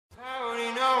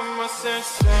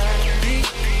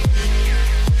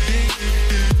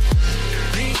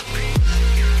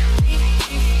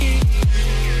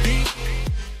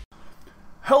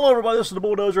Hello everybody, this is the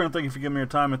Bulldozer, and thank you for giving me your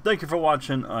time, and thank you for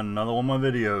watching another one of my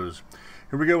videos.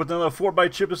 Here we go with another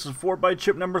Fortbyte chip. This is Fortbyte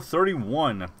chip number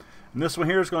 31. And this one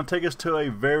here is going to take us to a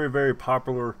very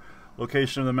popular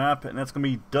location of the map, and that's going to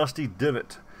be Dusty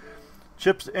Divot.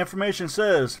 Chip's information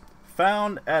says,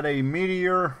 found at a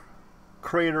Meteor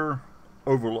crater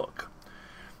overlook.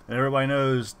 And everybody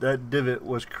knows that divot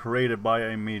was created by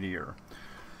a meteor.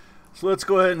 So let's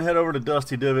go ahead and head over to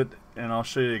Dusty Divot, and I'll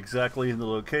show you exactly the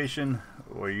location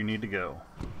where you need to go.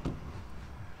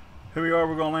 Here we are.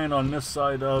 We're going to land on this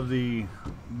side of the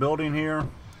building here.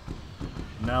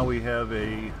 Now we have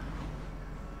a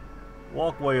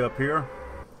walkway up here,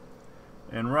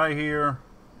 and right here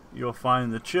you'll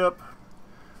find the chip,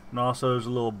 and also there's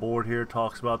a little board here that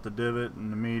talks about the divot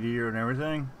and the meteor and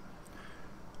everything.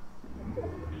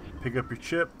 Pick up your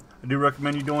chip. I do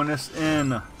recommend you doing this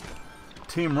in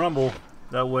Team Rumble.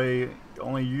 That way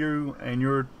only you and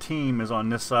your team is on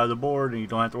this side of the board, and you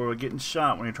don't have to worry about getting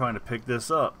shot when you're trying to pick this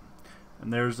up.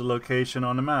 And there's the location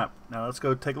on the map. Now let's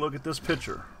go take a look at this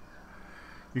picture.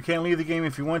 You can't leave the game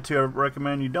if you want to. I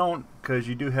recommend you don't, because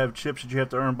you do have chips that you have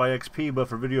to earn by XP, but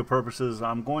for video purposes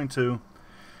I'm going to.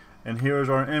 And here's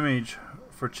our image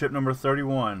for chip number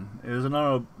 31. It is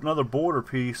another border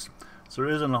piece, so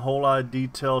there isn't a whole lot of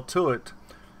detail to it.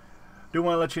 Do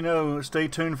want to let you know, stay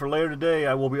tuned for later today.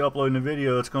 I will be uploading a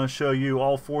video that's going to show you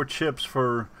all 4 chips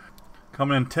for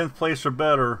coming in 10th place or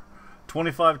better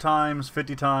 25 times,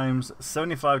 50 times,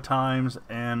 75 times,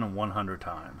 and 100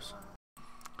 times.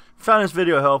 If you found this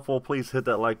video helpful, please hit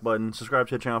that like button, subscribe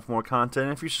to the channel for more content,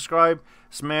 and if you subscribe,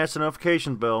 smash the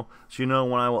notification bell so you know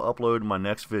when I will upload my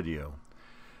next video.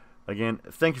 Again,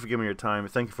 thank you for giving me your time,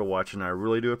 thank you for watching, I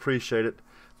really do appreciate it.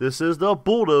 This is the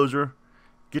Bulldozer.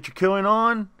 Get your killing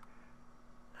on,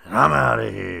 and I'm out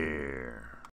of here.